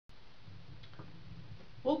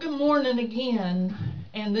Well, good morning again.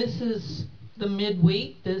 And this is the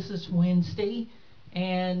midweek. This is Wednesday.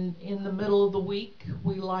 And in the middle of the week,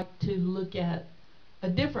 we like to look at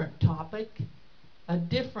a different topic, a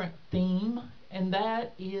different theme, and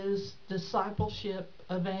that is discipleship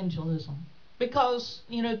evangelism. Because,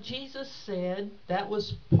 Jesus said that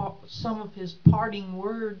was some of his parting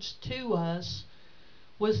words to us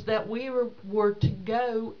was that we were to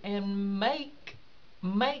go and make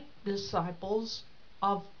disciples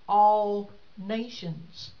of all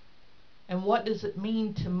nations. And what does it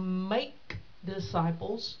mean to make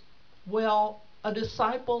disciples? Well, a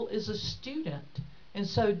disciple is a student. And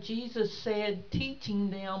so Jesus said, teaching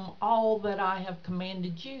them all that I have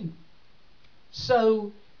commanded you.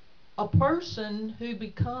 So a person who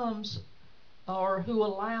becomes or who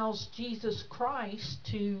allows Jesus Christ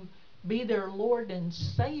to be their Lord and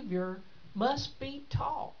Savior must be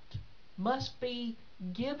taught, must be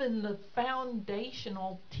given the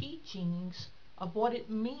foundational teachings of what it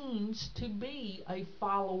means to be a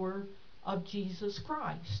follower of Jesus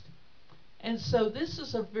Christ. And so this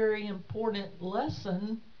is a very important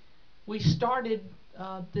lesson. We started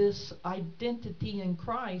this identity in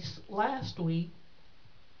Christ last week,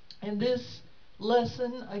 and this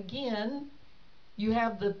lesson again, you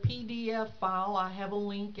have the PDF file. I have a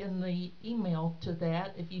link in the email to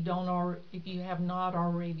that if if you have not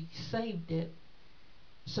already saved it,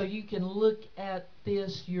 so you can look at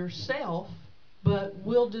this yourself. But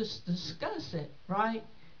we'll just discuss it right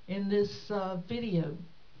in this video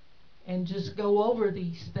and just go over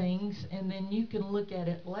these things, and then you can look at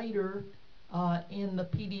it later in the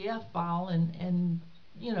PDF file and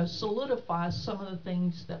solidify some of the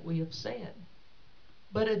things that we have said.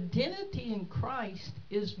 But identity in Christ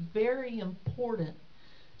is very important.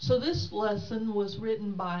 So this lesson was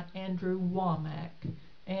written by Andrew Wommack,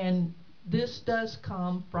 and this does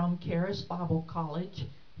come from Charis Bible College.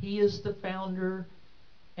 He is the founder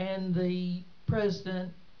and the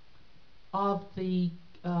president of the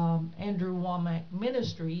Andrew Wommack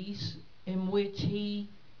Ministries, in which he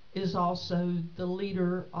is also the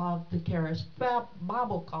leader of the Charis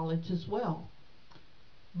Bible College as well.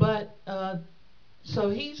 But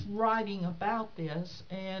so he's writing about this,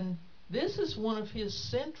 and this is one of his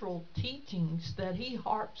central teachings that he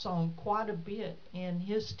harps on quite a bit in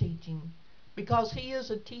his teaching, because he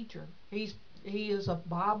is a teacher. He is a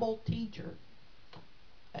Bible teacher,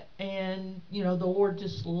 and the Lord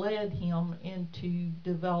just led him into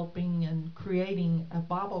developing and creating a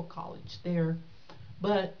Bible college there.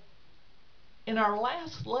 But in our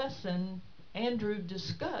last lesson, Andrew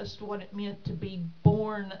discussed what it meant to be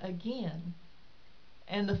born again,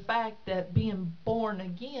 and the fact that being born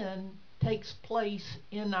again takes place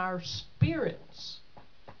in our spirits.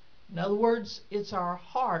 In other words, it's our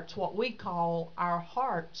hearts. What we call our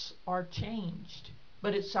hearts are changed,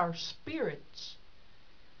 but it's our spirits.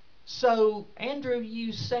 So Andrew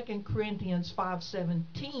used 2 Corinthians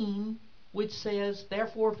 5:17, which says,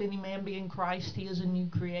 therefore if any man be in Christ, he is a new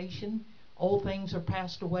creation. Old things are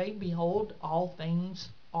passed away. Behold, all things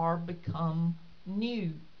are become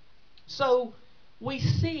new. So we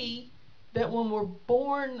see that when we're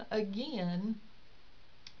born again,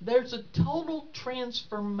 there's a total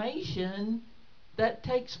transformation that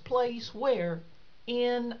takes place where?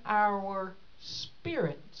 In our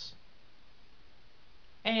spirits.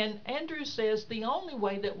 And Andrew says the only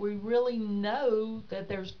way that we really know that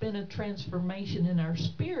there's been a transformation in our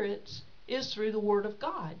spirits is through the Word of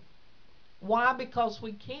God. Why? Because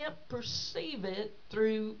we can't perceive it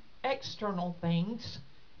through external things.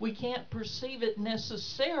 We can't perceive it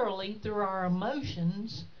necessarily through our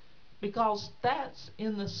emotions, because that's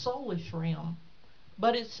in the soulish realm.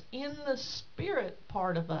 But it's in the spirit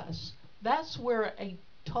part of us. That's where a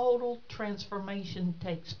total transformation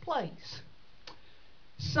takes place.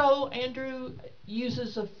 So Andrew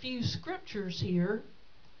uses a few scriptures here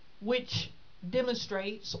which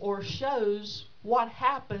demonstrates or shows what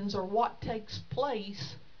happens or what takes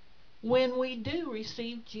place when we do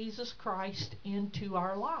receive Jesus Christ into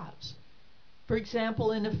our lives. For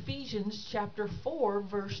example, in Ephesians chapter 4,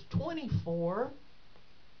 verse 24,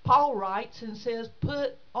 Paul writes and says,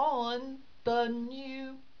 put on the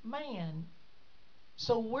new man.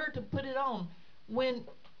 So we're to put it on. When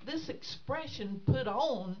this expression put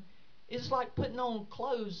on is like putting on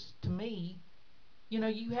clothes to me.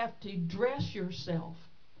 You have to dress yourself.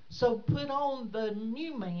 So put on the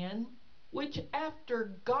new man, which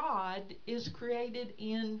after God is created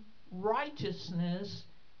in righteousness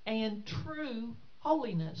and true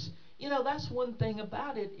holiness. That's one thing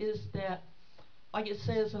about it, is that, like it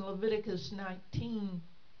says in Leviticus 19,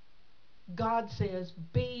 God says,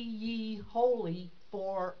 be ye holy,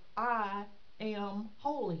 for I am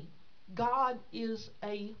holy. God is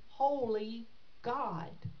a holy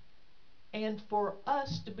God. And for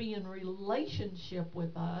us to be in relationship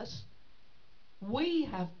with us, we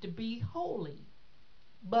have to be holy.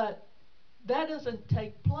 But that doesn't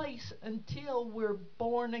take place until we're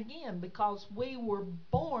born again, because we were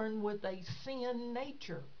born with a sin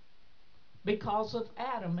nature because of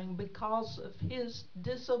Adam and because of his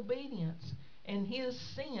disobedience and his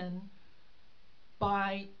sin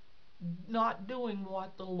by not doing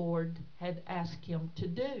what the Lord had asked him to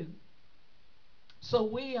do. So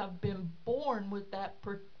we have been born with that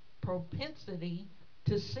propensity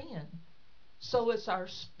to sin. So it's our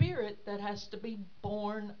spirit that has to be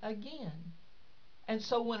born again. And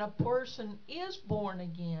so when a person is born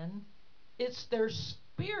again, it's their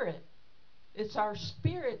spirit. It's our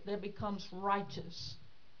spirit that becomes righteous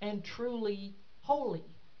and truly holy.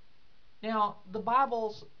 Now, the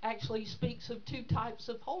Bible actually speaks of two types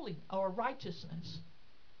of holy or righteousness.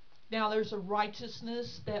 Now, there's a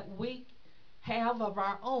righteousness that we have of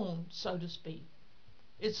our own, so to speak.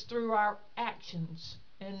 It's through our actions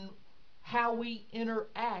and how we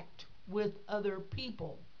interact with other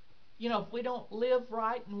people. You know, if we don't live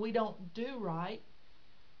right and we don't do right,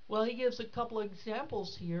 well, he gives a couple of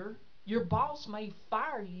examples here. Your boss may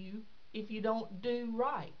fire you if you don't do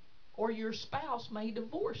right, or your spouse may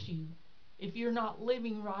divorce you if you're not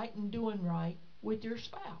living right and doing right with your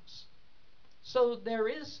spouse. So there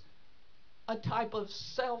is a type of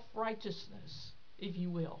self-righteousness, if you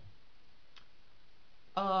will.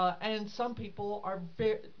 And some people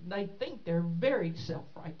they think they're very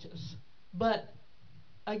self-righteous. But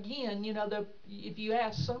again, you know, if you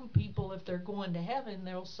ask some people if they're going to heaven,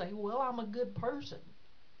 they'll say, well, I'm a good person.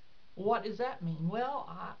 What does that mean? Well,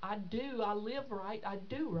 I live right, I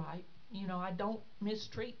do right. You know, I don't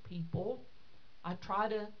mistreat people. I try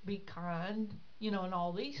to be kind, you know, and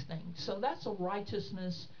all these things. So that's a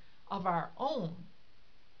righteousness of our own.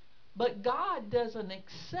 But God doesn't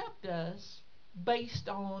accept us based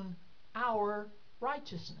on our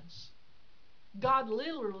righteousness. God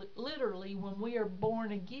literally, when we are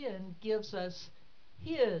born again, gives us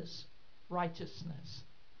His righteousness.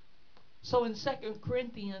 So in 2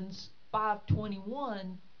 Corinthians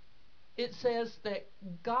 5:21, it says that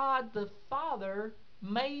God the Father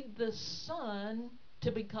made the Son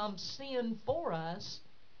to become sin for us,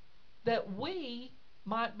 that we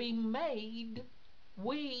might be made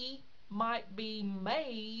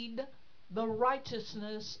the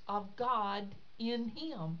righteousness of God in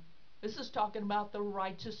Him. This is talking about the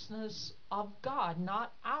righteousness of God,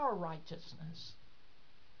 not our righteousness.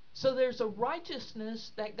 So there's a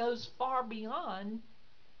righteousness that goes far beyond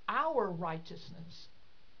our righteousness.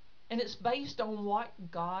 And it's based on what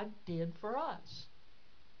God did for us.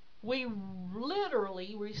 We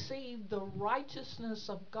literally receive the righteousness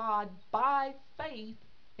of God by faith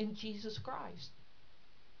in Jesus Christ.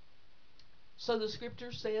 So the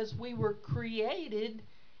scripture says we were created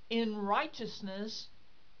in righteousness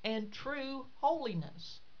and true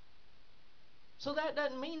holiness. So that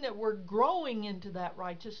doesn't mean that we're growing into that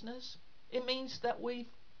righteousness. It means that we've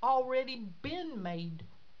already been made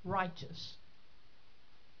righteous.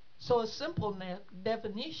 So a simple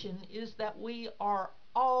definition is that we are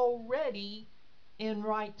already in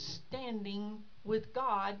right standing with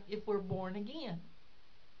God if we're born again.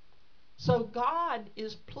 So God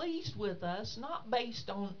is pleased with us, not based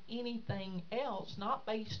on anything else, not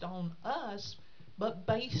based on us, but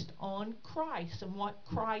based on Christ and what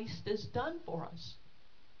Christ has done for us.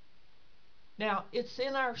 Now, it's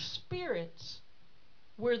in our spirits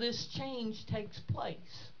where this change takes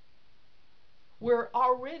place. We're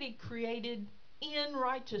already created in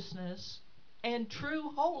righteousness and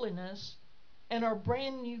true holiness and are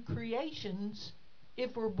brand new creations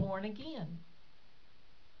if we're born again.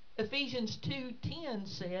 Ephesians 2:10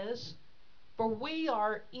 says, For we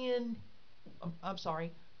are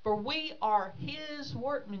His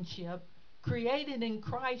workmanship, created in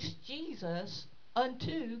Christ Jesus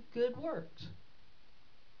unto good works.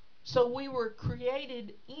 So we were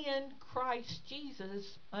created in Christ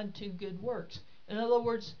Jesus unto good works. In other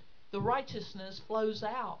words, the righteousness flows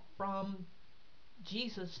out from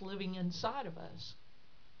Jesus living inside of us,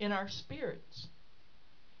 in our spirits.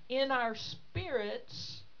 In our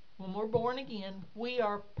spirits, when we're born again, we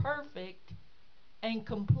are perfect and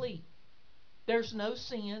complete. There's no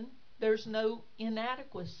sin. There's no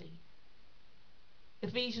inadequacy.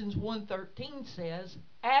 Ephesians 1:13 says,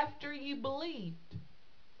 after you believed,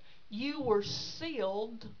 you were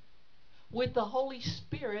sealed with the Holy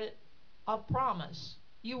Spirit of promise.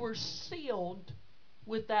 You were sealed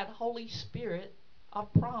with that Holy Spirit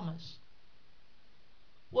of promise.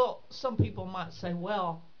 Well, some people might say,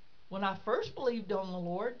 well, When I first believed on the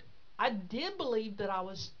Lord, I did believe that I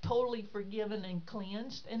was totally forgiven and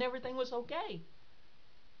cleansed and everything was okay.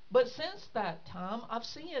 But since that time, I've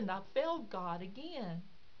sinned. I've failed God again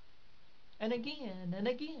and again and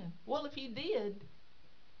again. Well, if you did,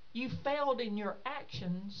 you failed in your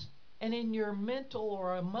actions and in your mental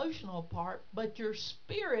or emotional part, but your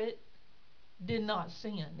spirit did not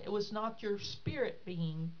sin. It was not your spirit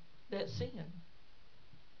being that sinned.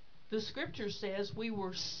 The scripture says we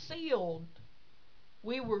were sealed.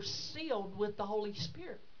 We were sealed with the Holy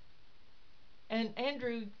Spirit. And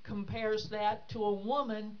Andrew compares that to a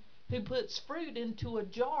woman who puts fruit into a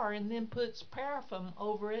jar and then puts paraffin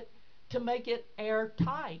over it to make it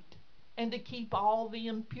airtight and to keep all the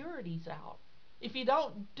impurities out. If you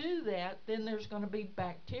don't do that, then there's going to be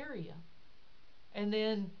bacteria. And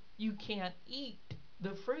then you can't eat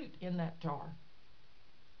the fruit in that jar.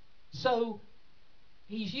 So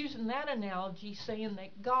he's using that analogy, saying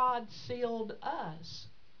that God sealed us.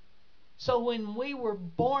 So when we were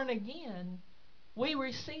born again, we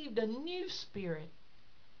received a new spirit.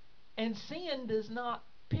 And sin does not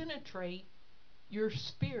penetrate your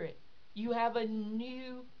spirit. You have a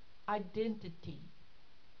new identity.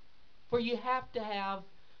 For you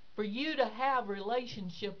to have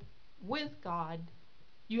relationship with God,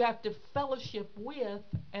 you have to fellowship with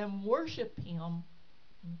and worship Him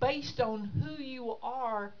based on who you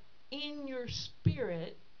are in your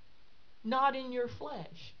spirit, not in your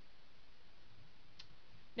flesh.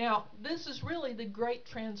 Now, this is really the great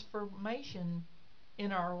transformation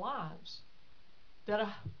in our lives, that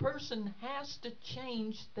a person has to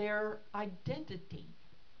change their identity.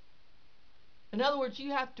 In other words,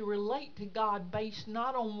 you have to relate to God based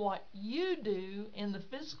not on what you do in the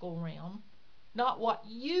physical realm, not what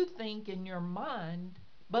you think in your mind,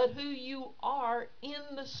 but who you are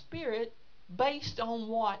in the Spirit based on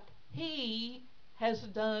what He has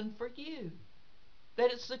done for you.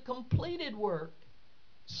 That it's a completed work,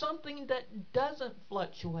 something that doesn't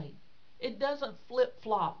fluctuate. It doesn't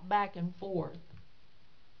flip-flop back and forth.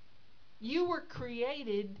 You were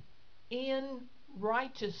created in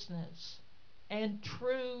righteousness and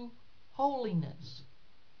true holiness.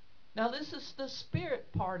 Now, this is the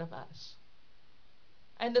spirit part of us.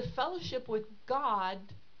 And to fellowship with God,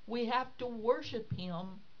 we have to worship Him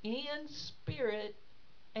in spirit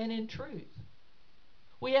and in truth.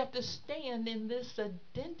 We have to stand in this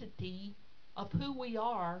identity of who we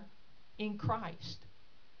are in Christ.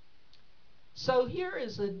 So here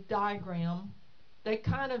is a diagram that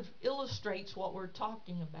kind of illustrates what we're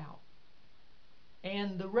talking about.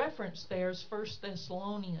 And the reference there is 1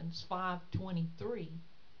 Thessalonians 5:23.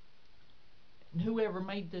 And whoever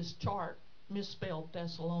made this chart misspelled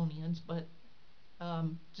Thessalonians, but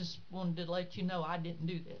just wanted to let you know I didn't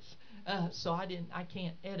do this. So I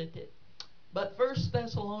can't edit it. But 1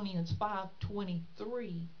 Thessalonians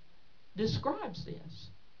 5:23 describes this,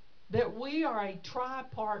 that we are a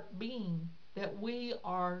tripart being, that we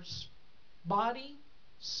are body,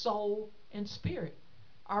 soul, and spirit.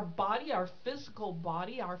 Our body, our physical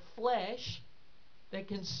body, our flesh that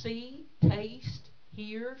can see, taste,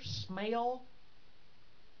 hear, smell,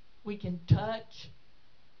 we can touch.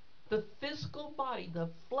 The physical body, the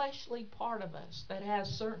fleshly part of us that has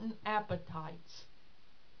certain appetites,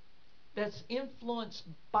 that's influenced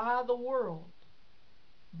by the world,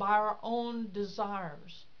 by our own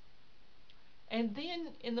desires. And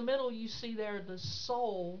then in the middle you see there the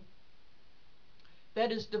soul,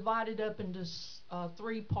 that is divided up into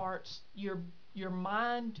three parts: your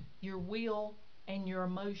mind, your will, and your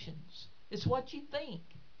emotions. It's what you think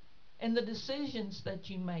and the decisions that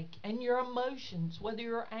you make and your emotions, whether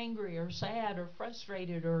you're angry or sad or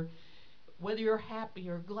frustrated or whether you're happy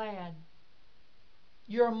or glad.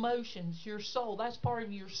 Your emotions, your soul, that's part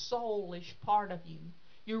of your soulish part of you.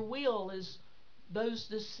 Your will is those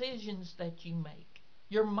decisions that you make.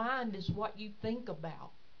 Your mind is what you think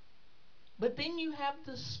about. But then you have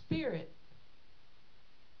the spirit.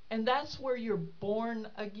 And that's where you're born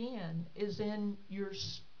again, is in your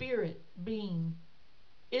spirit being.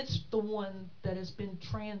 It's the one that has been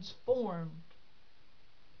transformed.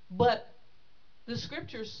 But the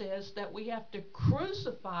scripture says that we have to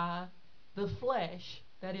crucify the flesh,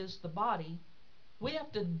 that is the body. We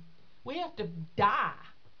have to die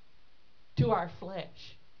to our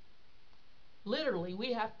flesh. Literally,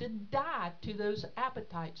 we have to die to those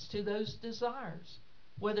appetites, to those desires,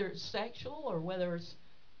 whether it's sexual or whether it's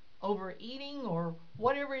overeating or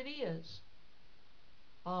whatever it is.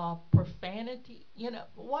 Profanity,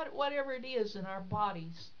 whatever it is in our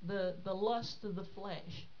bodies, the lust of the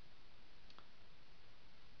flesh.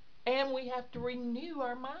 And we have to renew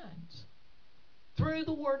our minds through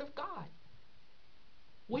the Word of God.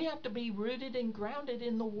 We have to be rooted and grounded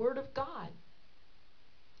in the Word of God.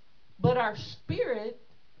 But our spirit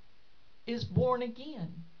is born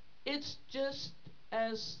again. It's just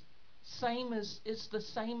as it's the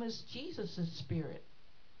same as Jesus' spirit.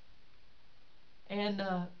 And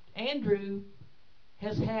Andrew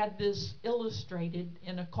has had this illustrated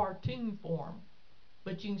in a cartoon form,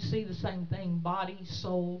 but you can see the same thing: body,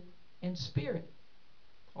 soul, and spirit,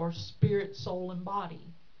 or spirit, soul, and body.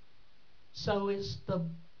 So it's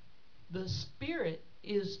the spirit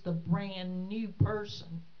is the brand new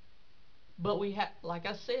person. But we have, like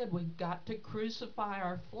I said, we've got to crucify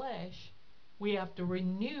our flesh. We have to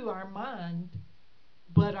renew our mind,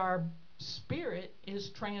 but our spirit is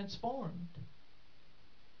transformed.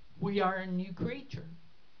 We are a new creature.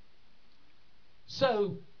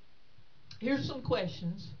 So, here's some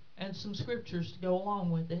questions and some scriptures to go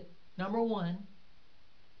along with it. Number one,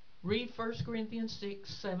 read 1 Corinthians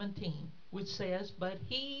 6:17, which says, "But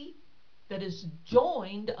he that is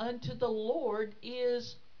joined unto the Lord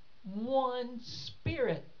is one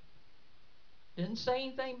spirit." Didn't say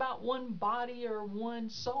anything about one body or one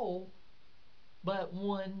soul, but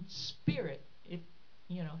one spirit. If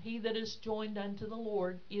he that is joined unto the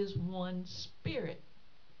Lord is one spirit.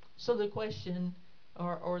 So the question,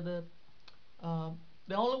 or the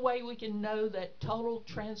only way we can know that total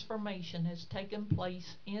transformation has taken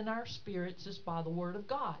place in our spirits is by the Word of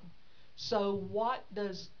God. So what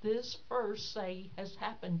does this verse say has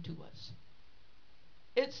happened to us?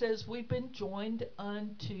 It says we've been joined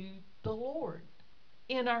unto the Lord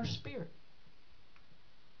in our spirit.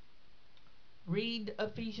 Read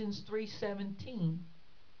Ephesians 3:17.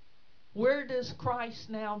 Where does Christ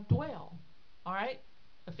now dwell? All right?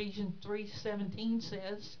 Ephesians 3:17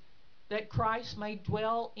 says that Christ may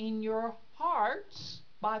dwell in your hearts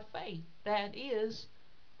by faith. That is,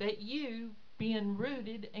 that you being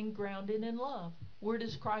rooted and grounded in love. Where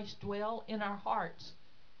does Christ dwell? In our hearts.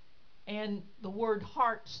 And the word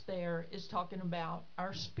hearts there is talking about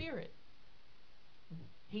our spirit.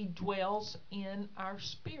 He dwells in our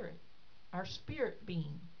spirit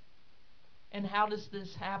being. And how does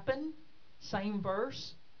this happen? Same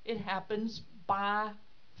verse. It happens by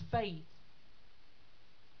faith.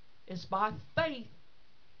 It's by faith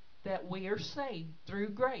that we are saved through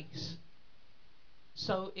grace.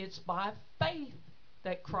 So it's by faith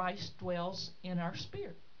that Christ dwells in our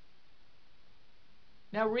spirit.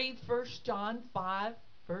 Now read 1 John 5,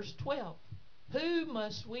 verse 12. Who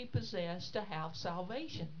must we possess to have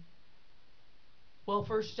salvation? Well,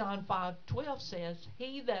 1 John 5:12 says,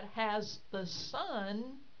 he that has the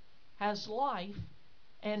Son has life,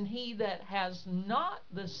 and he that has not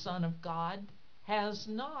the Son of God has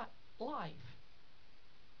not life.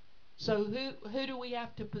 So who do we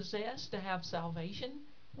have to possess to have salvation?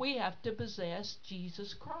 We have to possess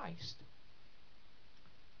Jesus Christ.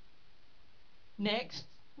 Next,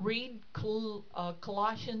 read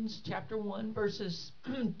Colossians chapter 1, verses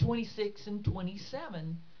 26 and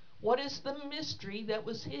 27. What is the mystery that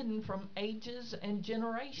was hidden from ages and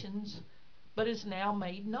generations, but is now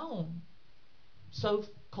made known? So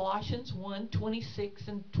Colossians 1, 26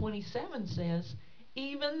 and 27 says,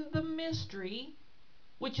 even the mystery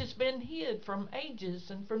which has been hid from ages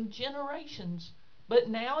and from generations, but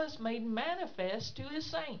now is made manifest to his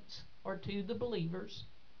saints, or to the believers,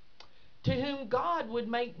 to whom God would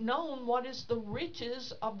make known what is the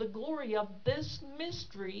riches of the glory of this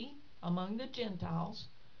mystery among the Gentiles,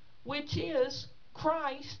 which is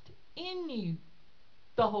Christ in you,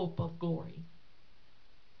 the hope of glory.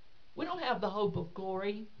 We don't have the hope of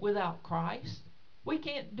glory without Christ. We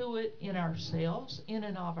can't do it in ourselves, in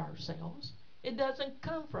and of ourselves. It doesn't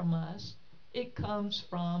come from us. It comes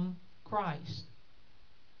from Christ.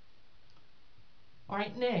 All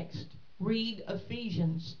right, next, read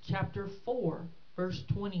Ephesians chapter 4, verse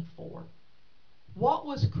 24. What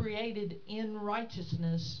was created in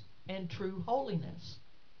righteousness and true holiness?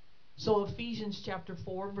 So Ephesians chapter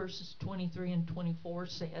 4, verses 23 and 24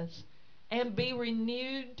 says, and be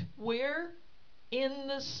renewed where? In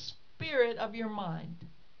the spirit of your mind,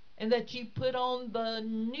 and that you put on the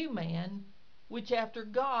new man, which after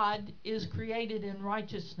God is created in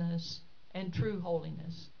righteousness and true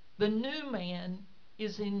holiness. The new man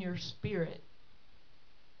is in your spirit.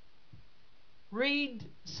 Read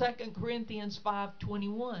 2 Corinthians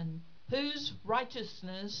 5:21. Whose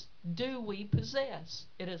righteousness do we possess?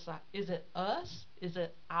 Is it us? Is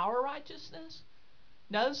it our righteousness?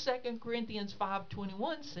 No, 2 Corinthians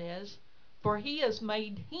 5:21 says, for he has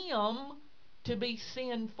made him to be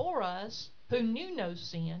sin for us, who knew no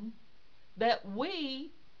sin, that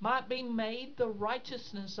we might be made the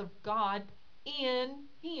righteousness of God in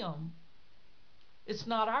him. It's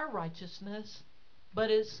not our righteousness. but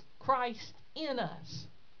it's Christ in us.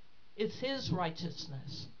 It's His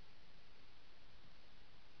righteousness.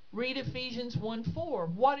 Read Ephesians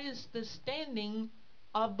 1:4. What is the standing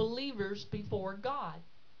of believers before God?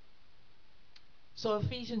 So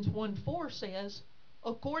Ephesians 1:4 says,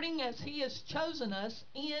 according as He has chosen us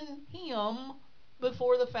in Him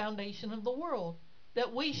before the foundation of the world,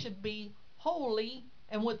 that we should be holy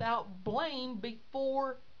and without blame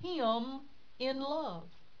before Him in love.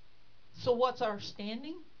 So what's our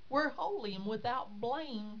standing? We're holy and without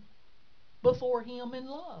blame before Him in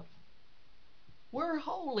love. We're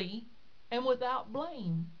holy and without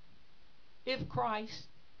blame if Christ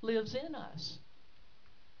lives in us.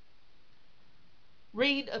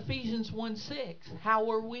 Read Ephesians 1:6. How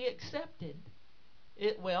were we accepted?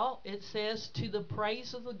 It says, to the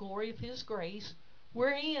praise of the glory of His grace,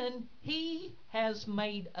 wherein He has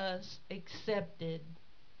made us accepted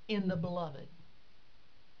in the beloved.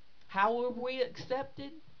 How were we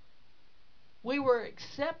accepted? We were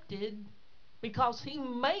accepted because He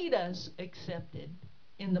made us accepted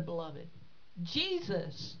in the beloved.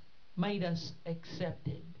 Jesus made us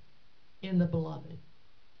accepted in the beloved.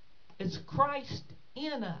 It's Christ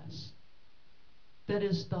in us that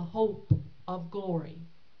is the hope of glory.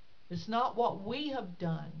 It's not what we have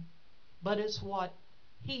done, but it's what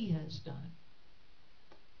He has done.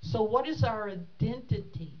 So what is our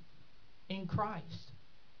identity in Christ?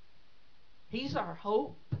 He's our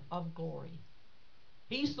hope of glory.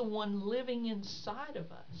 He's the one living inside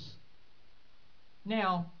of us.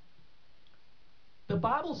 Now, the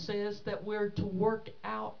Bible says that we're to work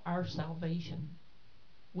out our salvation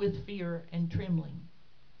with fear and trembling.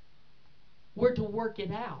 We're to work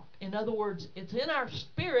it out. In other words, it's in our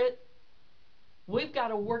spirit. We've got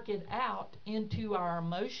to work it out into our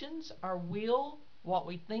emotions, our will, what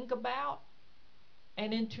we think about,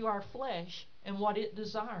 and into our flesh and what it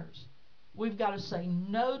desires. We've got to say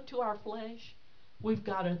no to our flesh. We've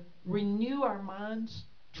got to renew our minds,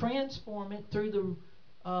 transform it through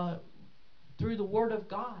the Word of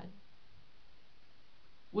God.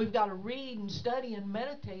 We've got to read and study and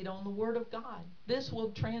meditate on the Word of God. This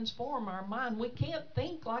will transform our mind. We can't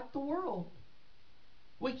think like the world.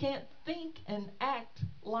 We can't think and act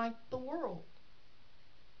like the world.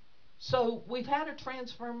 So we've had a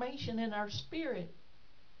transformation in our spirit.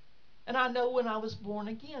 And I know when I was born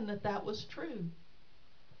again that was true.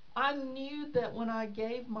 I knew that when I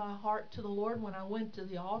gave my heart to the Lord, when I went to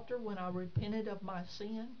the altar, when I repented of my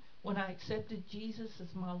sin, when I accepted Jesus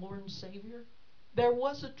as my Lord and Savior, there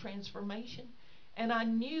was a transformation. And I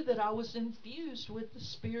knew that I was infused with the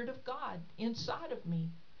Spirit of God inside of me.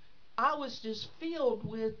 I was just filled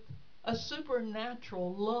with a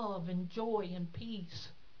supernatural love and joy and peace,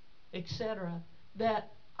 etc.,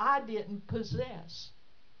 that I didn't possess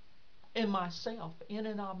in myself, in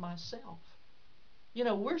and of myself. You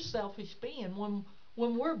know, we're selfish beings.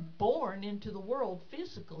 When we're born into the world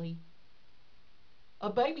physically, a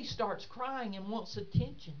baby starts crying and wants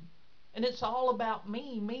attention. And it's all about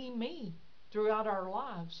me throughout our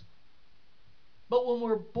lives. But when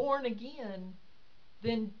we're born again,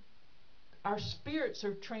 then our spirits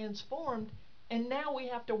are transformed, and now we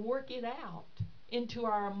have to work it out into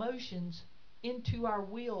our emotions, into our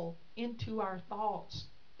will, into our thoughts,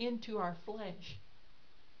 into our flesh.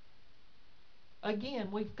 Again,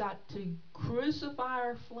 we've got to crucify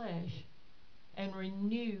our flesh and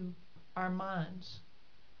renew our minds.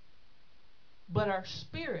 But our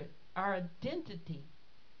spirit, our identity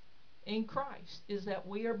in Christ is that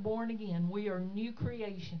we are born again. We are new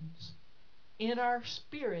creations. In our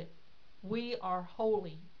spirit, we are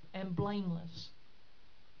holy and blameless.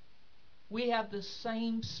 We have the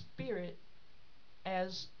same Spirit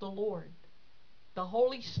as the Lord. The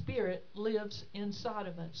Holy Spirit lives inside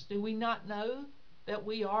of us. Do we not know that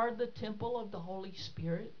we are the temple of the Holy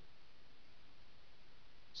Spirit?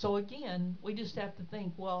 So again, we just have to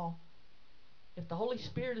think, well, if the Holy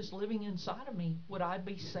Spirit is living inside of me, would I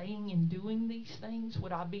be saying and doing these things?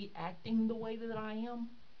 Would I be acting the way that I am?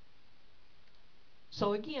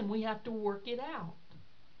 So again, we have to work it out.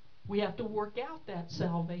 We have to work out that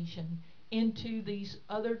salvation into these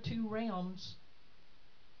other two realms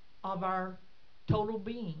of our total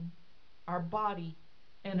being, our body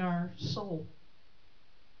and our soul.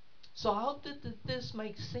 So I hope that this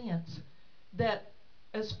makes sense, that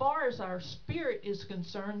as far as our spirit is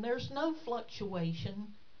concerned, there's no fluctuation.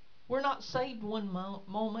 We're not saved one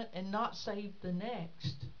moment and not saved the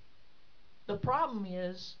next. The problem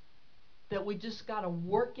is that we just got to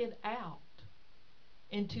work it out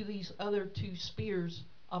into these other two spheres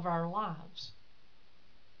of our lives.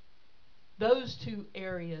 Those two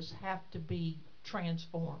areas have to be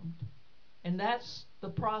transformed. And that's the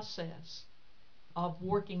process of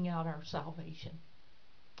working out our salvation.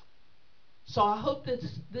 So I hope that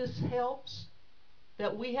this helps,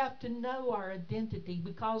 that we have to know our identity,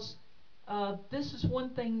 because this is one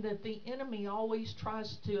thing that the enemy always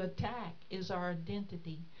tries to attack, is our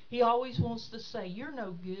identity. He always wants to say, you're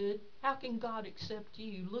no good. How can God accept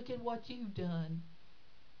you? Look at what you've done.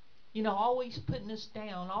 You know, always putting us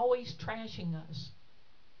down, always trashing us.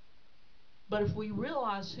 But if we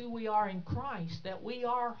realize who we are in Christ, that we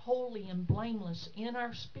are holy and blameless in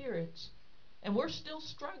our spirits, and we're still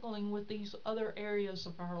struggling with these other areas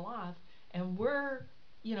of our life, and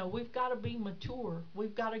we've got to be mature.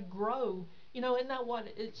 We've got to grow. Isn't that what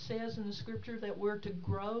it says in the scripture, that we're to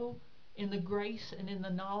grow in the grace and in the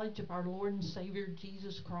knowledge of our Lord and Savior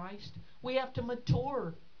Jesus Christ? We have to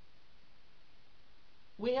mature.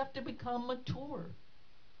 We have to become mature.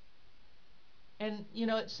 And,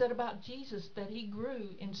 it said about Jesus that he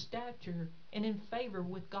grew in stature and in favor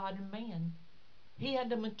with God and man. He had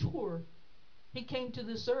to mature. He came to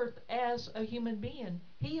this earth as a human being.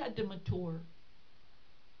 He had to mature.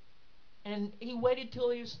 And he waited till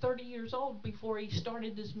he was 30 years old before he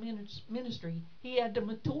started his ministry. He had to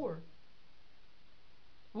mature.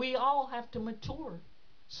 We all have to mature.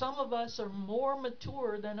 Some of us are more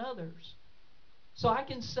mature than others. So I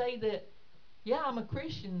can say that, yeah, I'm a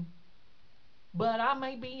Christian, but I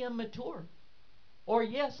may be immature. Or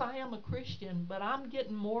yes, I am a Christian, but I'm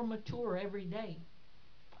getting more mature every day.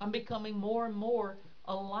 I'm becoming more and more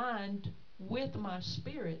aligned with my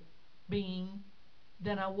spirit being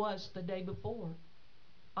than I was the day before.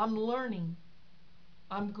 I'm learning.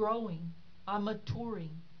 I'm growing. I'm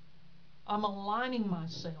maturing. I'm aligning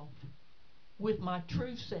myself with my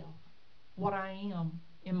true self, what I am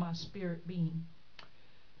in my spirit being.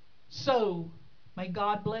 So, may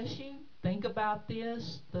God bless you. Think about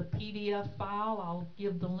this. The PDF file, I'll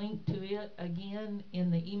give the link to it again in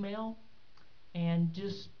the email. And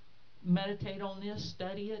just meditate on this,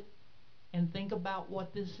 study it, and think about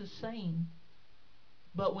what this is saying.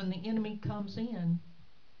 But when the enemy comes in,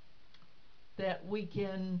 that we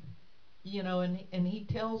can, and he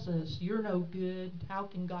tells us, you're no good, how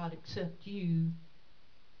can God accept you?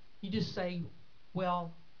 You just say,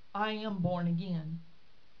 well, I am born again.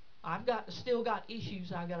 I've still got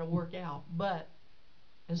issues I got to work out, but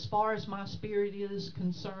as far as my spirit is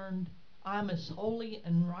concerned, I'm as holy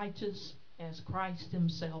and righteous as Christ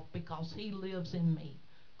himself, because he lives in me.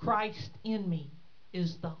 Christ in me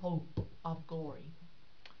is the hope of glory.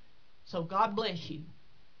 So God bless you.